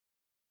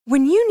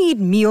When you need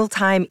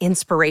mealtime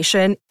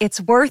inspiration,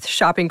 it's worth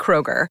shopping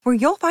Kroger, where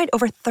you'll find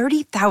over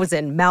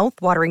 30,000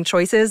 mouth-watering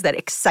choices that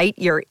excite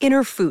your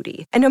inner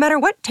foodie. And no matter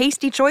what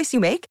tasty choice you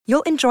make,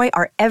 you'll enjoy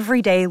our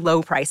everyday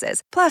low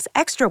prices, plus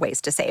extra ways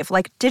to save,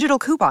 like digital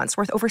coupons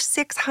worth over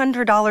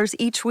 $600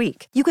 each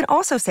week. You can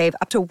also save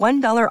up to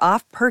 $1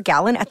 off per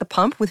gallon at the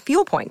pump with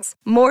fuel points.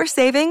 More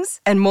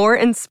savings and more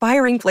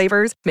inspiring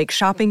flavors make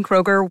shopping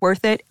Kroger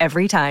worth it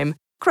every time.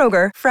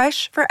 Kroger,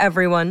 fresh for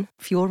everyone.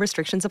 Fuel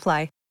restrictions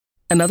apply.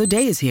 Another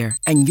day is here,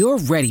 and you're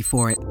ready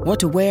for it. What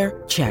to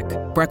wear? Check.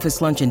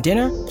 Breakfast, lunch, and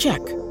dinner? Check.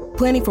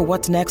 Planning for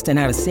what's next and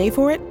how to save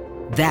for it?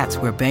 That's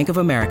where Bank of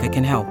America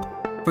can help.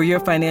 For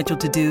your financial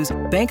to-dos,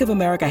 Bank of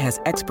America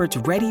has experts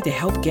ready to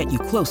help get you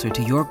closer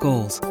to your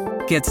goals.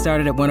 Get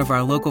started at one of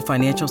our local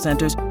financial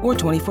centers or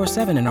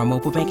 24/7 in our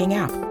mobile banking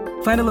app.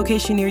 Find a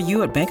location near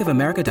you at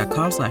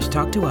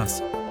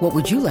bankofamerica.com/talktous. What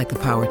would you like the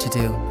power to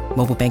do?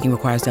 Mobile banking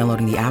requires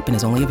downloading the app and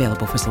is only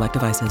available for select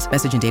devices.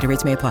 Message and data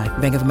rates may apply.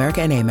 Bank of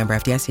America N.A., member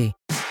FDIC.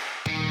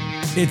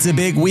 It's a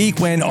big week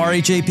when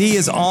RHAP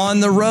is on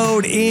the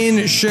road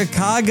in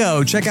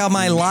Chicago. Check out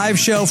my live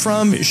show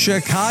from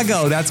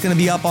Chicago. That's going to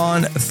be up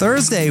on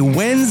Thursday.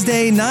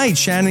 Wednesday night,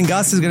 Shannon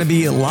Gus is going to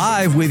be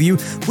live with you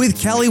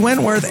with Kelly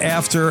Wentworth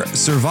after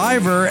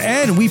Survivor.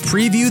 And we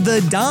preview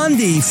the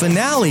Dondi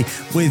finale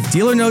with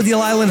Deal or No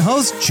Deal Island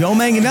host Joe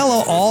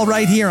Manganiello, all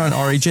right here on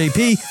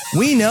RHAP.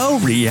 We know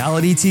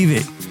reality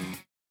TV.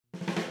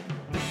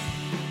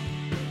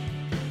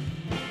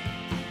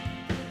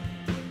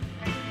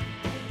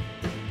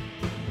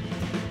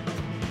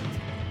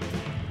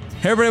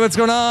 Hey everybody, what's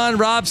going on?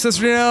 Rob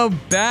Cesternino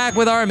back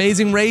with our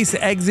Amazing Race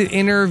exit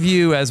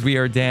interview as we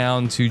are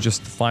down to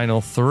just the final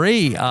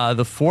three.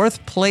 The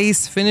fourth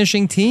place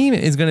finishing team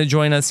is going to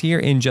join us here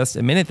in just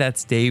a minute.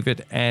 That's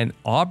David and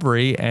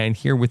Aubrey. And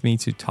here with me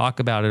to talk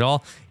about it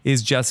all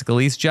is Jessica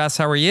Lees. Jess,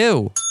 how are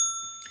you?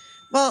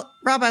 Well,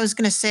 Rob, I was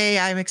going to say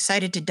I'm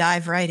excited to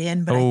dive right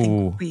in, but I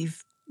think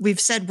we've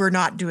said we're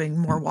not doing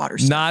more water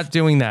stuff. Not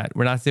doing that.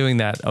 We're not doing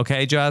that.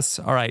 Okay, Jess?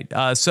 All right.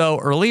 So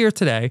earlier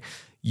today,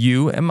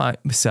 you and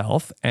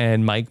myself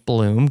and Mike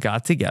Bloom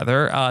got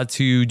together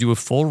to do a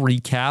full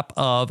recap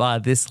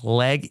of this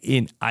leg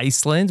in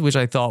Iceland, which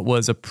I thought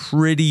was a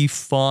pretty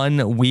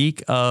fun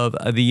week of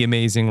the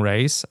Amazing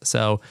Race.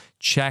 So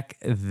check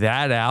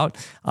that out.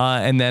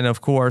 And then, of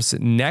course,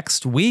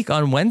 next week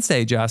on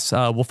Wednesday, Jess,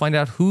 we'll find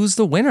out who's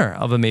the winner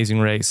of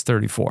Amazing Race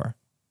 34.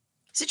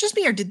 Is it just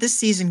me, or did this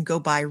season go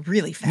by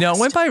really fast? No, it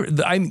went by.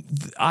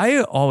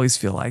 I always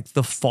feel like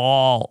the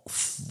fall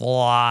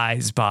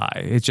flies by.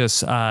 It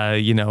just,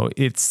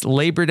 it's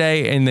Labor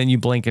Day, and then you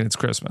blink and it's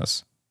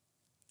Christmas.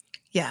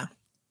 Yeah,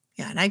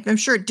 and I'm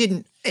sure it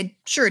didn't. It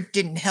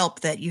didn't help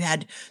that you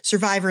had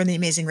Survivor and The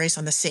Amazing Race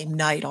on the same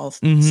night all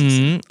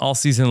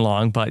season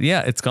long. But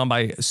yeah, it's gone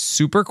by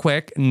super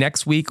quick.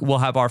 Next week, we'll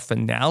have our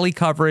finale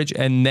coverage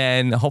and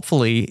then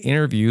hopefully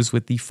interviews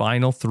with the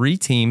final three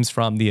teams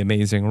from The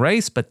Amazing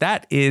Race. But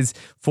that is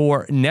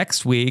for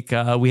next week.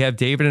 We have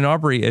David and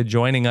Aubrey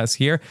joining us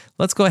here.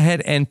 Let's go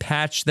ahead and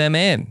patch them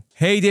in.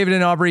 Hey, David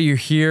and Aubrey, you're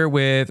here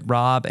with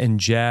Rob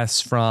and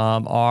Jess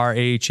from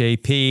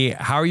RHAP.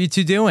 How are you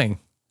two doing?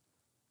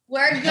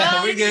 We're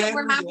good.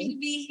 We're happy to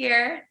be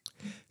here.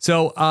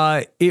 So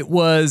it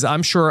was,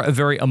 I'm sure, a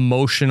very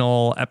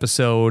emotional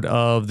episode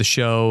of the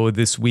show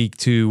this week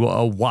to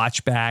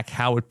watch back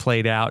how it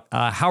played out.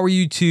 How are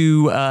you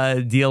two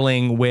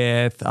dealing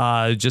with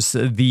just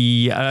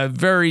the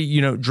very,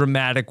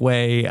 dramatic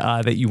way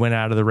that you went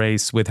out of the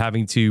race with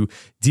having to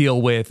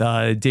deal with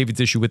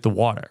David's issue with the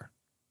water?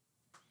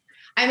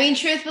 I mean,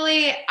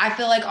 truthfully, I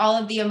feel like all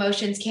of the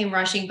emotions came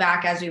rushing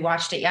back as we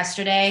watched it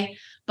yesterday.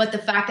 But the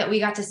fact that we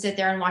got to sit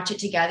there and watch it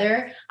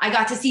together, I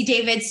got to see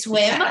David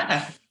swim,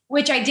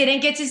 which I didn't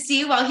get to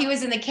see while he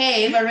was in the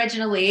cave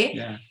originally.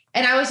 Yeah.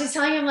 And I was just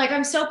telling him, like,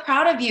 I'm so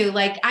proud of you.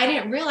 Like, I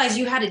didn't realize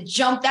you had to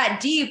jump that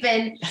deep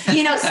and,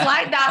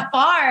 slide that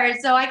far.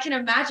 So I can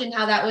imagine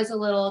how that was a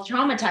little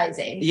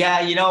traumatizing. Yeah,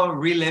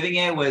 reliving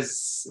it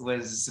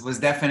was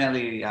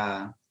definitely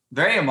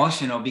very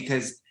emotional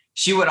because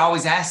she would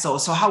always ask, so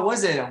how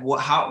was it? What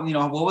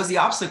was the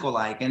obstacle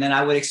like? And then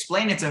I would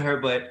explain it to her,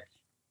 but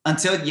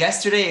until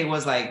yesterday, it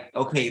was like,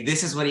 okay,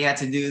 this is what he had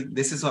to do.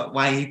 This is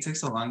why he took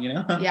so long,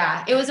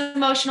 Yeah, it was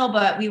emotional,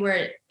 but we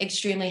were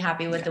extremely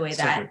happy with the way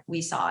that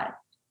we saw it.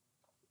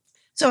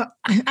 So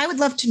I would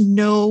love to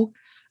know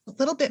a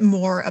little bit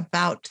more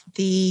about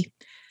the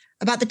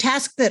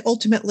task that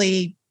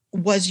ultimately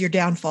was your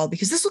downfall,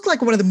 because this looked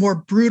like one of the more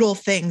brutal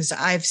things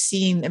I've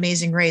seen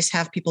Amazing Race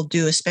have people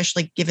do,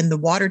 especially given the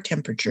water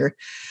temperature.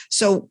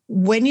 So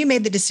when you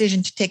made the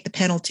decision to take the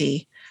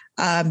penalty,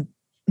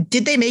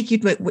 did they make you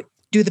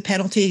do the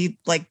penalty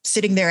like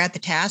sitting there at the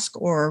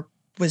task, or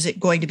was it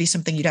going to be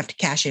something you'd have to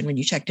cash in when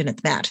you checked in at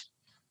the mat?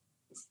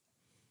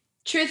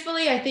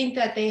 Truthfully, I think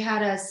that they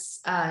had us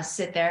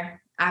sit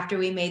there after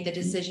we made the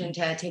decision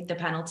to take the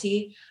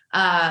penalty.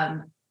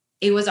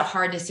 It was a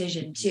hard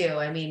decision too.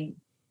 I mean,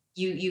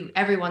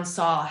 everyone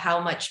saw how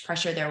much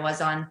pressure there was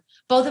on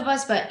both of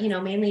us, but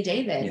mainly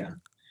David. Yeah.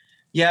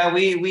 Yeah,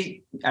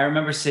 I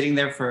remember sitting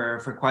there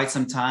for quite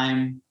some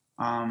time.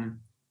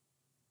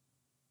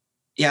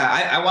 Yeah,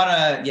 I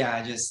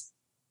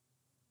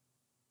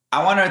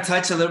want to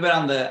touch a little bit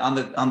on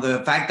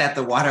the fact that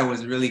the water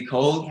was really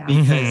cold,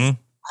 because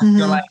I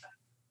feel like,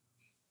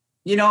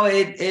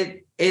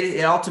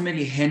 it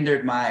ultimately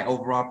hindered my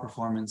overall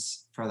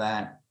performance for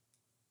that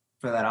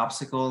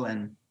obstacle.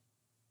 And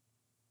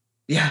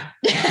yeah.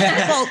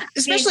 Well,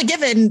 especially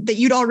given that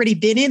you'd already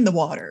been in the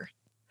water.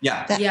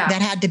 Yeah.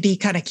 That had to be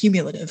kind of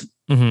cumulative.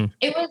 Mm-hmm.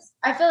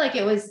 I feel like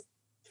it was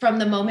from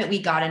the moment we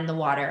got in the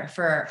water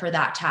for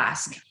that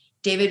task.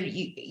 David,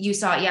 you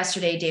saw it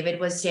yesterday. David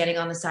was standing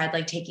on the side,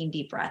 like taking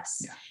deep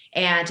breaths. Yeah.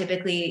 And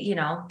typically,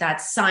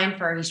 that's sign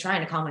for he's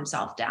trying to calm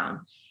himself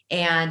down.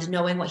 And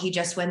knowing what he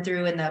just went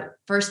through in the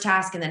first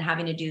task and then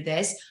having to do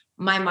this,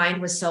 my mind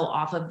was so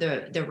off of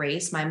the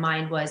race. My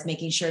mind was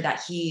making sure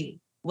that he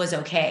was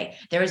okay.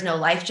 There was no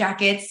life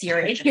jackets. You're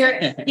in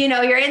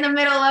the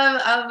middle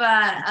of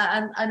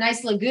a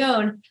nice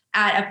lagoon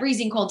at a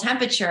freezing cold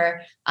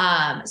temperature.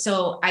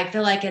 So I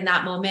feel like in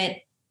that moment,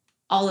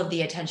 all of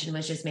the attention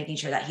was just making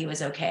sure that he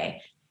was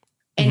okay.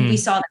 And we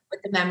saw that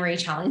with the memory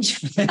challenge.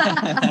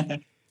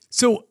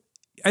 So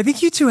I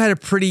think you two had a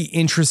pretty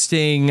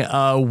interesting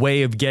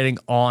way of getting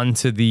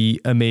onto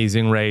the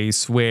Amazing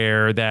Race,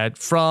 where that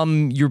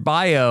from your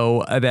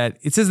bio that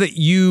it says that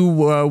you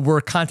were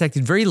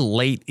contacted very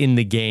late in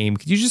the game.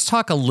 Could you just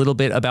talk a little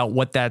bit about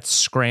what that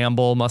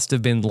scramble must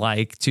have been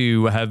like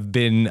to have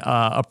been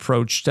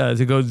approached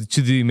to go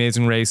to the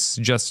Amazing Race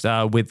just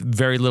with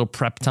very little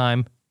prep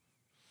time?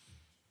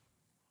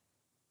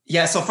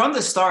 Yeah, so from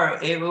the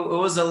start, it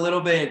was a little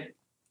bit,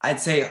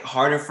 I'd say,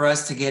 harder for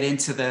us to get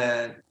into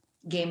the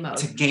game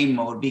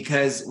mode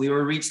because we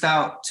were reached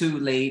out too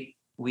late.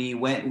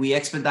 We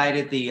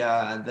expedited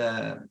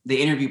the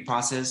interview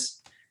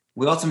process.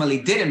 We ultimately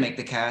didn't make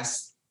the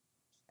cast.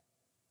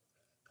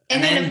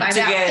 And then to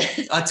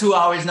get a 2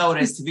 hours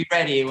notice to be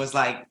ready, it's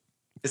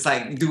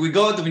like, do we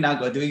go? Do we not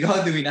go? Do we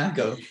go? Do we not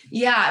go?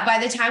 Yeah. By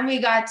the time we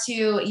got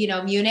to,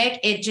 Munich,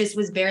 it just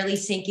was barely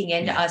sinking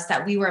into us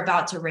that we were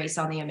about to race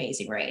on the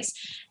Amazing Race.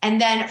 And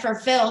then for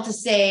Phil to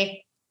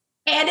say,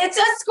 and it's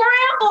a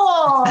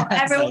scramble.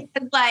 Everyone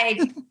was like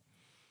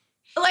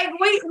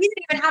we didn't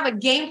even have a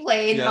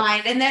gameplay in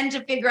mind. And then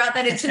to figure out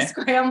that it's a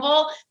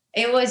scramble,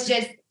 it was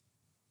just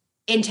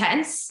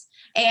intense.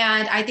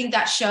 And I think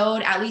that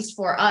showed, at least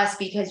for us,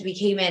 because we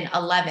came in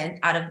 11th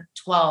out of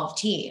 12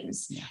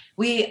 teams. Yeah.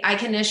 I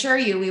can assure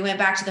you, we went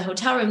back to the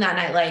hotel room that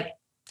night like,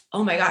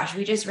 oh my gosh,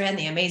 we just ran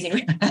the Amazing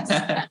Race.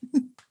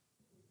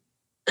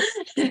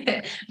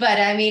 But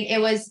I mean,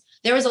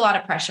 there was a lot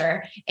of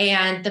pressure.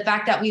 And the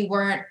fact that we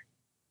weren't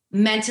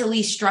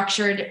mentally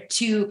structured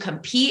to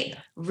compete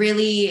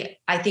really,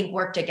 I think,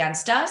 worked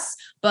against us.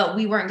 But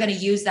we weren't going to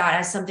use that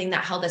as something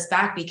that held us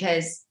back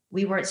because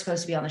we weren't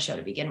supposed to be on the show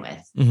to begin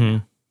with.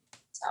 Mm-hmm.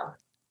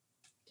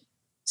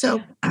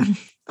 So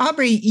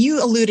Aubrey,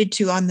 you alluded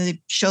to on the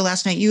show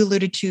last night, you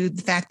alluded to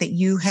the fact that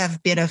you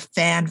have been a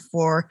fan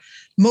for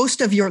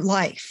most of your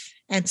life.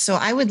 And so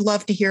I would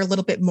love to hear a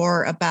little bit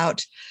more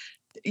about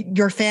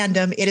your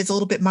fandom. It is a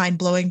little bit mind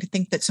blowing to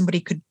think that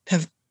somebody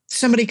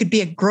could be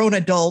a grown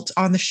adult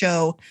on the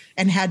show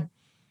and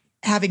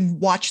having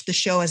watched the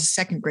show as a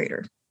second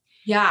grader.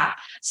 Yeah.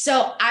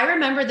 So I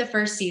remember the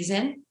first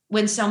season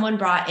when someone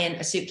brought in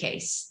a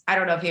suitcase. I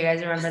don't know if you guys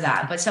remember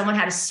that, but someone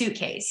had a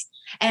suitcase.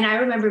 And I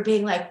remember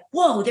being like,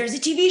 whoa, there's a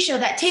TV show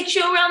that takes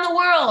you around the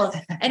world.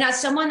 And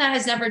as someone that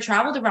has never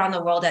traveled around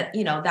the world at,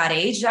 that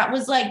age, that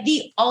was like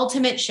the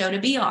ultimate show to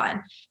be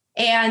on.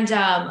 And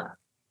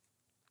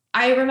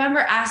I remember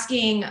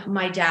asking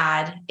my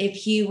dad if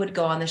he would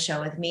go on the show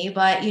with me,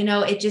 but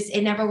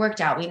it never worked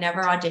out. We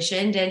never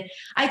auditioned. And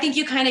I think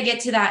you kind of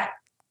get to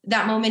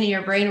that moment in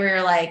your brain where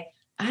you're like,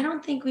 I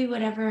don't think we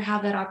would ever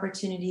have that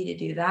opportunity to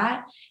do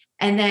that.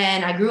 And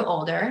then I grew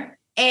older,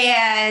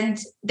 and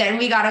then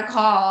we got a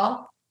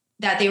call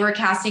that they were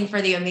casting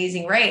for the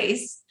Amazing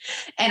Race.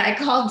 And I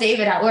called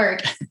David at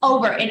work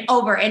over and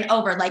over and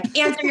over, like,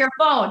 answer your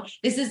phone.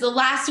 This is the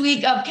last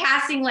week of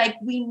casting. Like,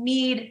 we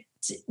need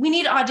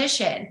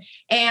audition.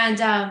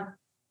 And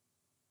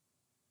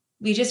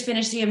we just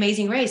finished the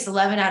Amazing Race,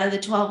 11 out of the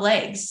 12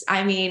 legs.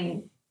 I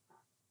mean,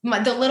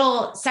 the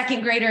little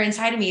second grader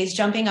inside of me is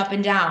jumping up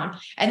and down.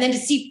 And then to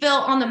see Phil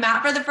on the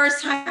map for the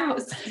first time, I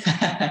was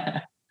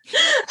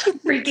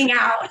freaking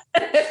out.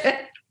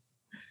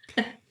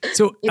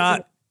 So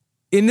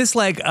in this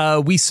leg,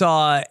 we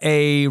saw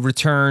a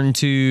return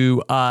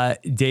to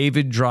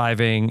David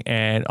driving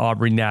and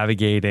Aubrey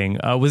navigating.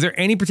 Was there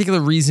any particular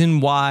reason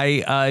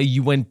why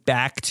you went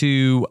back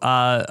to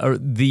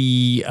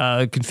the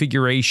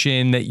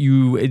configuration that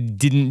you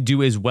didn't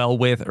do as well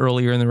with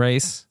earlier in the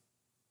race?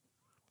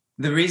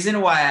 The reason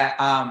why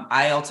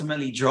I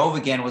ultimately drove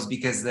again was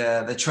because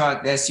the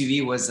truck, the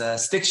SUV, was a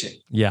stick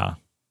shift. Yeah.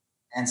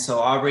 And so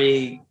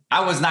Aubrey,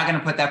 I was not going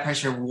to put that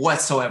pressure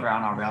whatsoever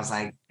on Aubrey. I was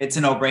like, it's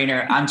a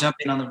no-brainer. I'm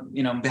jumping on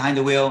the, behind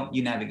the wheel,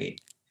 you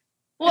navigate.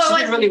 Well,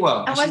 She did really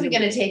well. I wasn't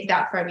going to take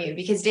that from you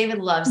because David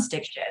loves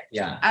stick shift.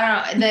 Yeah.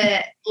 I don't know.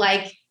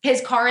 His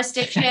car is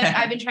stick shift.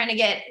 I've been trying to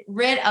get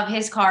rid of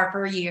his car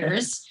for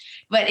years,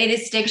 but it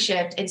is stick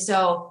shift. And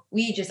so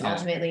we just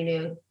ultimately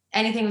knew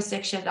anything with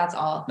stick shift. That's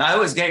all. No, it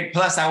was great.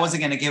 Plus I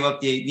wasn't going to give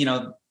up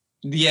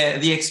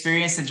the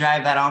experience to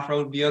drive that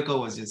off-road vehicle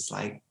was just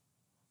like,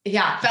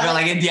 yeah. I felt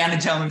like Indiana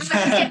Jones.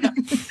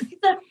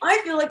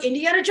 I feel like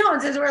Indiana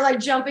Jones as we're like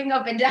jumping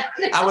up and down.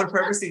 I would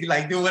purposely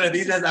like do one of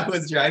these as I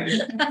was driving.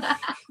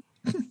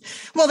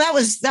 Well, that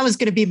was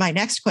going to be my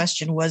next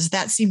question. Was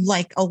that seemed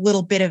like a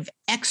little bit of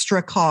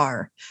extra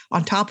car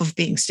on top of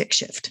being stick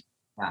shift?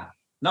 Yeah.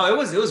 No, it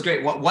was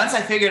great. Once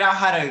I figured out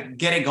how to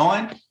get it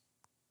going,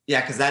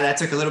 yeah, because that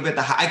took a little bit.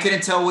 I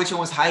couldn't tell which one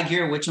was high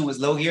gear, which one was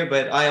low gear,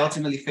 but I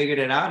ultimately figured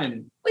it out.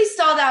 And we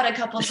stalled out a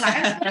couple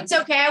times, but it's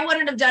okay. I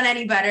wouldn't have done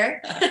any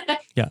better.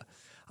 Yeah.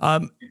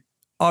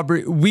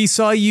 Aubrey, we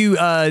saw you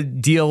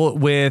deal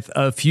with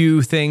a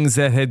few things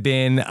that had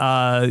been,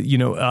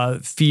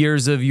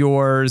 fears of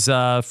yours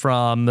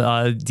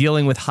from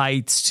dealing with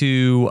heights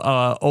to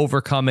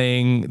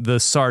overcoming the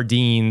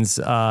sardines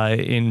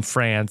in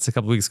France a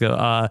couple of weeks ago.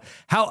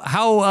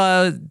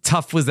 How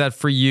tough was that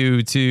for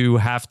you to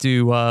have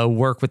to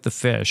work with the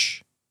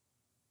fish?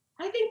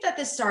 I think that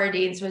the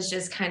sardines was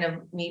just kind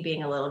of me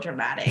being a little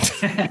dramatic.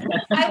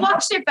 I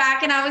watched it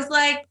back and I was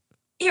like,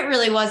 it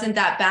really wasn't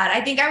that bad. I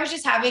think I was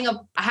just having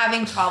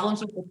problems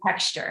with the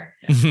texture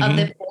of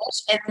the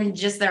fish and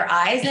just their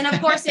eyes. And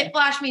of course it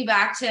flashed me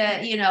back to,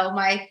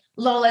 my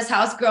Lola's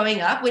house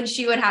growing up when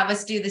she would have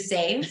us do the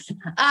same.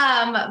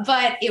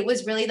 But it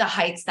was really the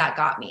heights that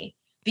got me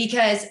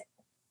because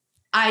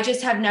I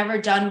just have never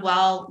done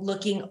well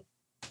looking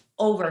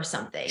over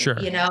something, Sure.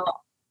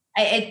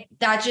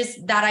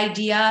 That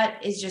idea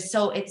is just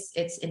so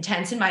it's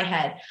intense in my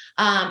head.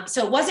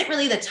 So it wasn't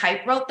really the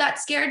tightrope that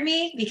scared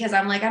me because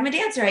I'm like, I'm a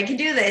dancer. I can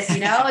do this,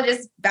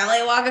 just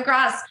ballet walk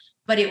across.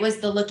 But it was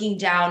the looking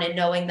down and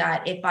knowing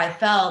that if I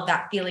fell,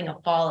 that feeling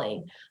of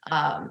falling,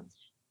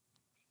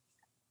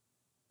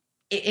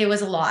 it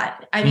was a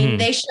lot. I mean,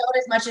 they showed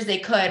as much as they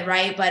could,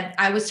 right? But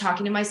I was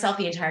talking to myself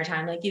the entire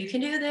time, like, you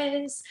can do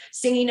this,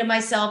 singing to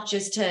myself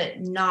just to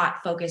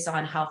not focus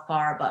on how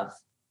far above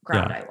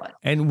ground I was.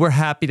 And we're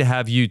happy to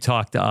have you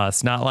talk to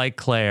us, not like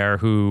Claire,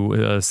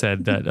 who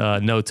said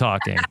that no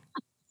talking.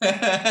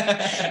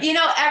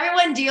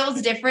 Everyone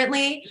deals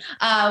differently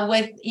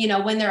with,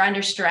 when they're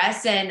under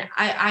stress. And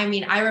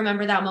I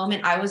remember that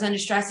moment I was under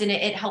stress and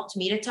it helped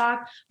me to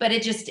talk, but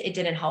it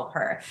didn't help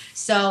her.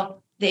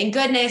 So thank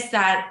goodness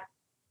that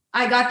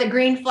I got the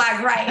green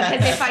flag right.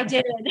 Because if I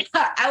didn't,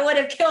 I would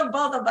have killed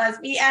both of us,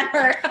 me and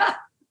her.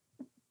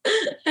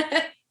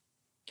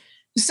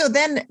 So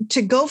then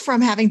to go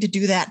from having to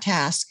do that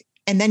task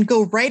and then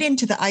go right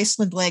into the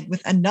Iceland leg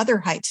with another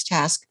heights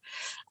task,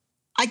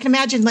 I can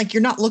imagine like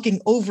you're not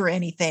looking over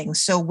anything.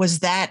 So was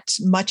that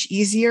much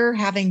easier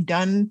having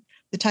done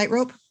the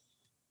tightrope?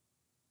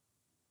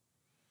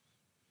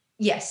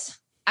 Yes,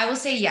 I will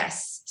say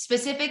yes,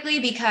 specifically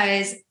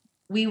because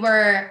we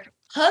were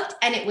hooked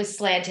and it was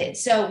slanted.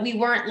 So we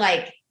weren't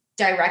like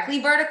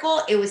directly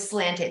vertical, it was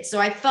slanted. So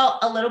I felt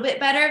a little bit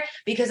better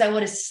because I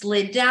would have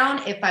slid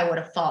down if I would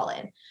have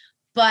fallen.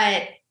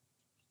 But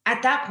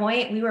at that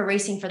point, we were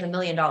racing for the $1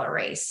 million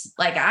race.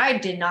 Like I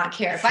did not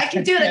care if I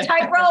could do the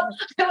tightrope.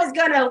 I was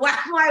gonna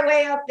whack my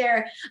way up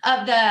there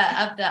of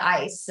the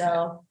ice.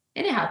 So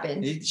it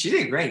happened. She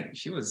did great.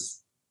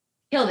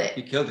 Killed it.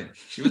 You killed it.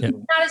 She was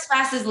not as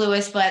fast as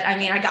Lewis, but I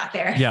mean, I got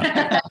there.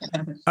 Yeah.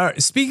 All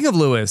right. Speaking of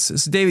Lewis,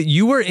 so David,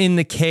 you were in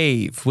the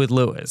cave with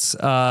Lewis,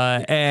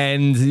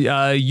 and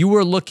you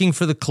were looking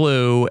for the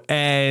clue,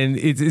 and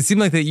it seemed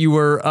like that you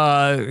were,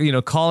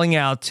 calling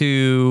out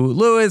to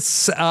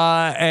Lewis,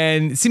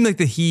 and it seemed like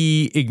that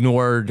he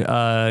ignored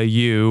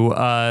you,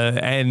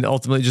 and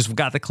ultimately just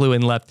got the clue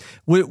and left.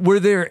 Were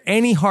there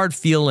any hard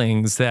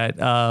feelings that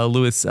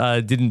Lewis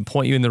didn't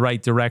point you in the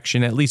right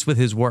direction, at least with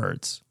his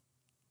words?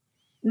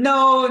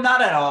 No,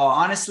 not at all.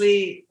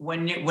 Honestly,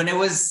 when it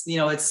was,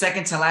 it's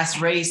second to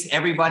last race,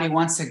 everybody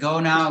wants to go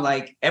now.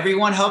 Like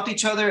everyone helped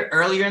each other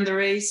earlier in the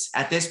race.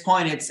 At this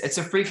point, it's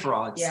a free for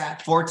all.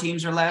 4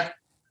 teams are left.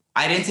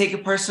 I didn't take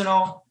it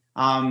personal.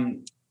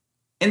 In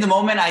the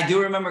moment, I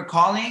do remember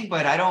calling,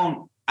 but I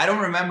don't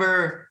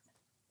remember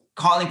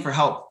calling for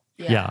help.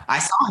 Yeah. I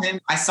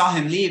saw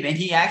him leave, and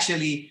he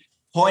actually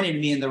pointed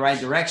me in the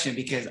right direction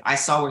because I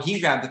saw where he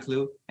grabbed the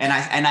clue, and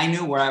I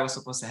knew where I was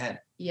supposed to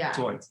head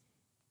towards.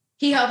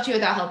 He helped you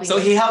without helping. So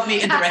he helped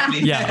me indirectly.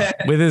 Yeah,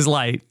 with his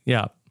light.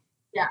 Yeah.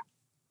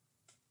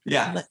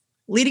 Yeah.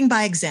 Leading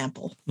by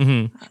example.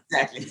 Mm-hmm.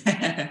 Exactly.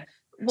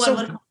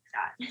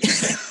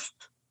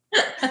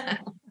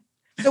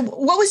 So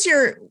what was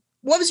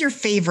your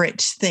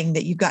favorite thing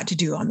that you got to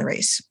do on the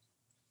race?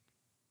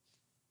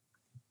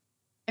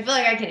 I feel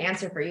like I can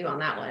answer for you on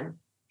that one.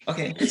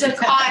 Okay.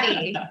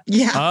 Ducati.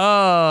 Yeah.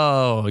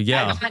 Oh,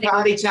 yeah. The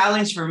Ducati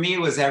challenge for me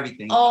was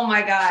everything. Oh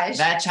my gosh.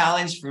 That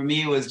challenge for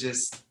me was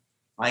just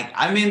like,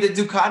 I'm in the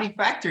Ducati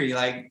factory.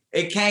 Like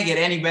it can't get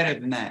any better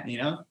than that,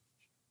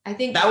 I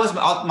think that was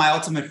my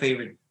ultimate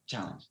favorite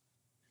challenge.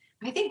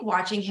 I think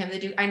watching him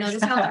I know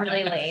this sounds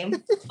really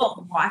lame,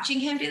 but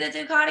watching him do the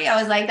Ducati, I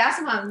was like, that's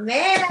my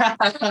man.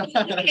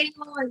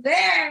 Anyone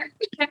there.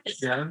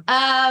 Yeah.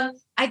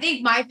 I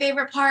think my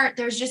favorite part,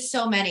 there's just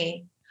so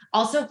many.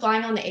 Also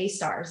flying on the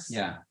A-Stars.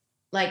 Yeah.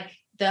 Like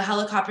the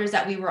helicopters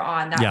that we were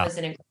on, that was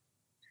an incredible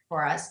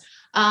for us.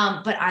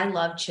 But I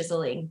love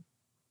chiseling.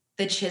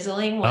 The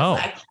chiseling was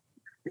like,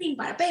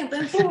 bada bam,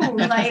 bam, boom.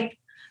 Like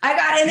I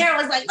got in there,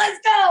 was like, let's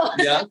go.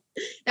 Yeah.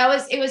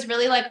 It was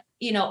really like,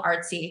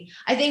 artsy.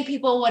 I think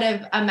people would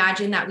have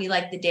imagined that we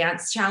like the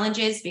dance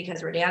challenges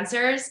because we're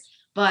dancers,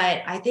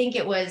 but I think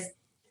it was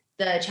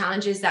the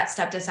challenges that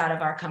stepped us out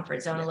of our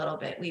comfort zone a little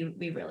bit.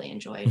 We really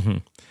enjoyed. Mm-hmm.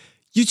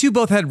 You two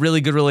both had really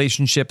good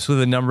relationships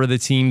with a number of the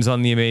teams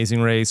on The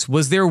Amazing Race.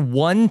 Was there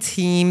one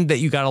team that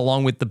you got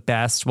along with the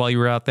best while you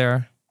were out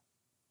there?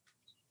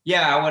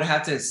 Yeah, I would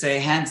have to say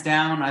hands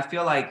down. I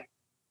feel like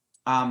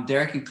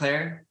Derek and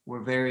Claire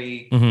were they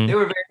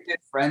were very good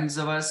friends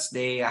of us.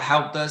 They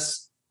helped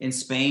us in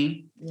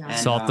Spain. Yeah. And,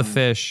 Salt the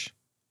fish.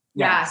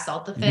 Yeah,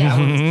 salt the fish.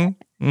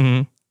 Mm-hmm.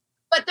 Mm-hmm.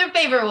 But their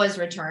favor was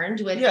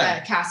returned with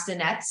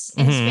castanets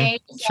in Spain.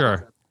 So.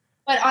 Sure.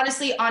 But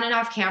honestly, on and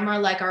off camera,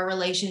 like our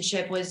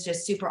relationship was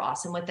just super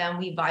awesome with them.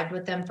 We vibed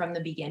with them from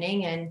the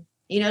beginning. And,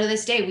 to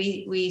this day,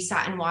 we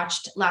sat and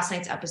watched last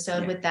night's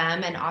episode with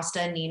them and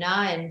Asta and Nina.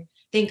 And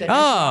thank goodness.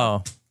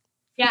 Oh.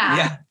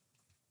 Yeah.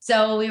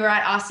 So we were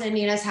at Asta and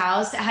Nina's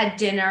house, had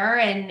dinner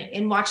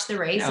and watched the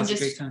race and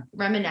just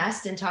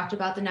reminisced and talked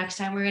about the next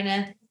time we're going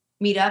to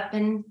meet up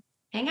and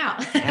hang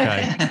out.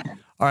 Okay.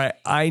 All right.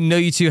 I know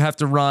you two have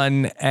to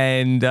run,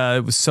 and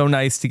it was so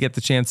nice to get the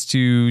chance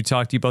to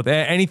talk to you both.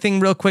 Anything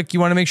real quick you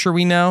want to make sure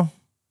we know?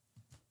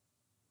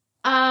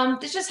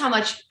 It's just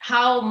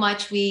how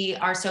much we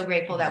are so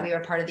grateful that we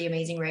were part of The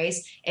Amazing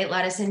Race. It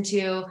led us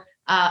into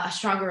a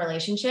stronger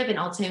relationship and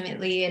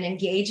ultimately an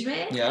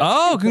engagement. Yeah.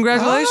 Oh,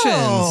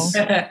 congratulations.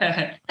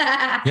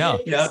 Oh.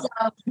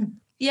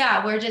 Yeah.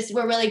 So,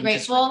 we're really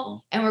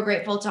grateful, and we're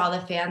grateful to all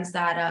the fans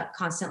that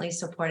constantly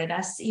supported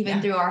us,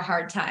 even through our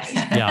hard time.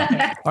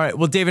 Yeah. All right.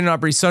 Well, David and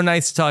Aubrey, so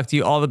nice to talk to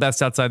you. All the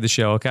best outside the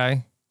show.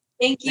 Okay.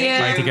 Thank you. All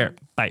right, take care.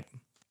 Bye.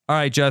 All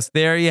right, Jess,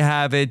 there you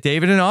have it.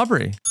 David and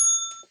Aubrey.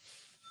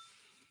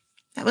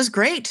 That was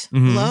great.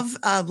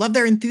 Mm-hmm. Love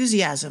their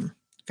enthusiasm.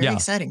 Very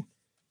exciting.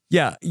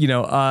 Yeah,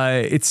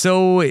 it's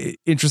so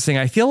interesting.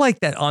 I feel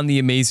like that on The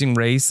Amazing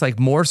Race, like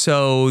more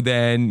so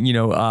than,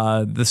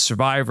 the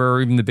Survivor,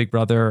 or even the Big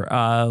Brother,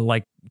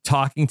 like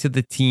talking to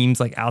the teams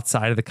like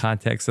outside of the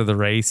context of the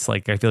race,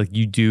 like I feel like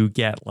you do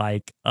get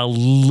like a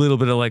little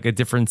bit of like a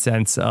different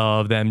sense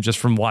of them just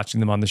from watching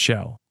them on the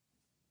show.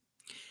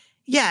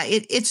 Yeah,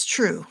 it's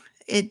true.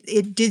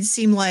 It did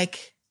seem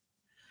like,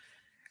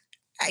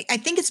 I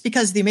think it's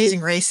because The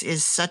Amazing Race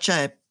is such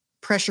a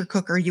pressure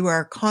cooker. You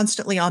are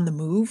constantly on the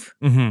move.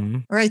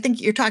 Mm-hmm. Or I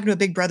think you're talking to a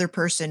Big Brother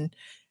person.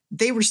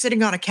 They were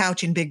sitting on a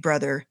couch in Big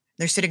Brother.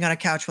 They're sitting on a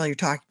couch while you're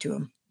talking to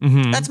them.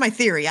 Mm-hmm. That's my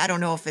theory. I don't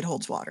know if it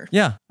holds water.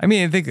 Yeah. I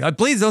mean, I think,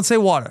 please don't say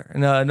water.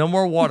 No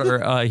more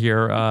water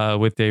here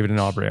with David and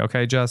Aubrey.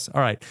 Okay, Jess?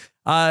 All right.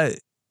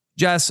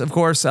 Jess, of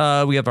course,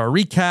 we have our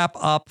recap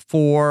up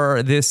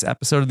for this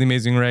episode of The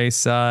Amazing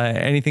Race.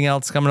 Anything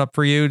else coming up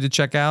for you to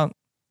check out?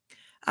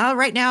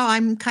 Right now,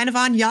 I'm kind of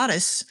on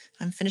Yachtis.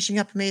 I'm finishing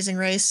up Amazing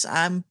Race.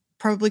 I'm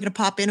probably going to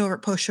pop in over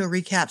at post-show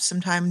recaps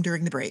sometime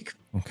during the break.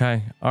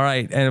 Okay. All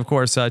right. And of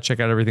course, check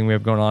out everything we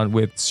have going on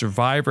with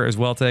Survivor as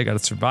well today. Got a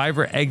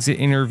Survivor exit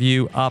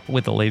interview up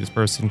with the latest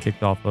person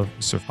kicked off of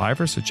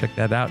Survivor. So check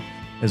that out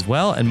as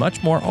well. And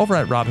much more over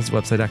at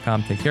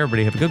robinswebsite.com. Take care,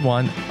 everybody. Have a good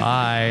one.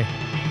 Bye.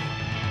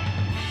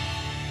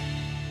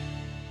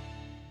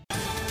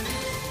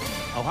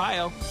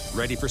 Ohio,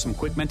 ready for some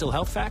quick mental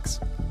health facts?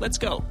 Let's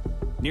go.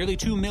 Nearly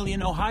 2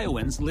 million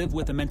Ohioans live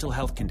with a mental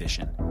health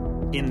condition.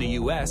 In the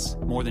U.S.,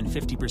 more than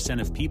 50%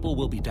 of people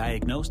will be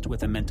diagnosed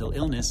with a mental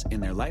illness in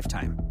their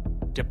lifetime.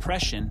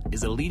 Depression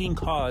is a leading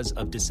cause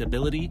of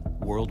disability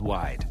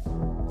worldwide.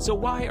 So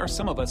why are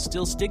some of us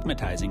still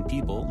stigmatizing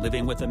people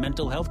living with a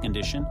mental health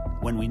condition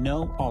when we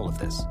know all of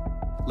this?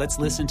 Let's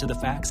listen to the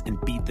facts and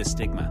beat the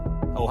stigma.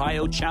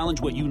 Ohio,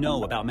 challenge what you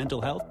know about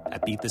mental health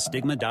at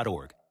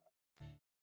beatthestigma.org.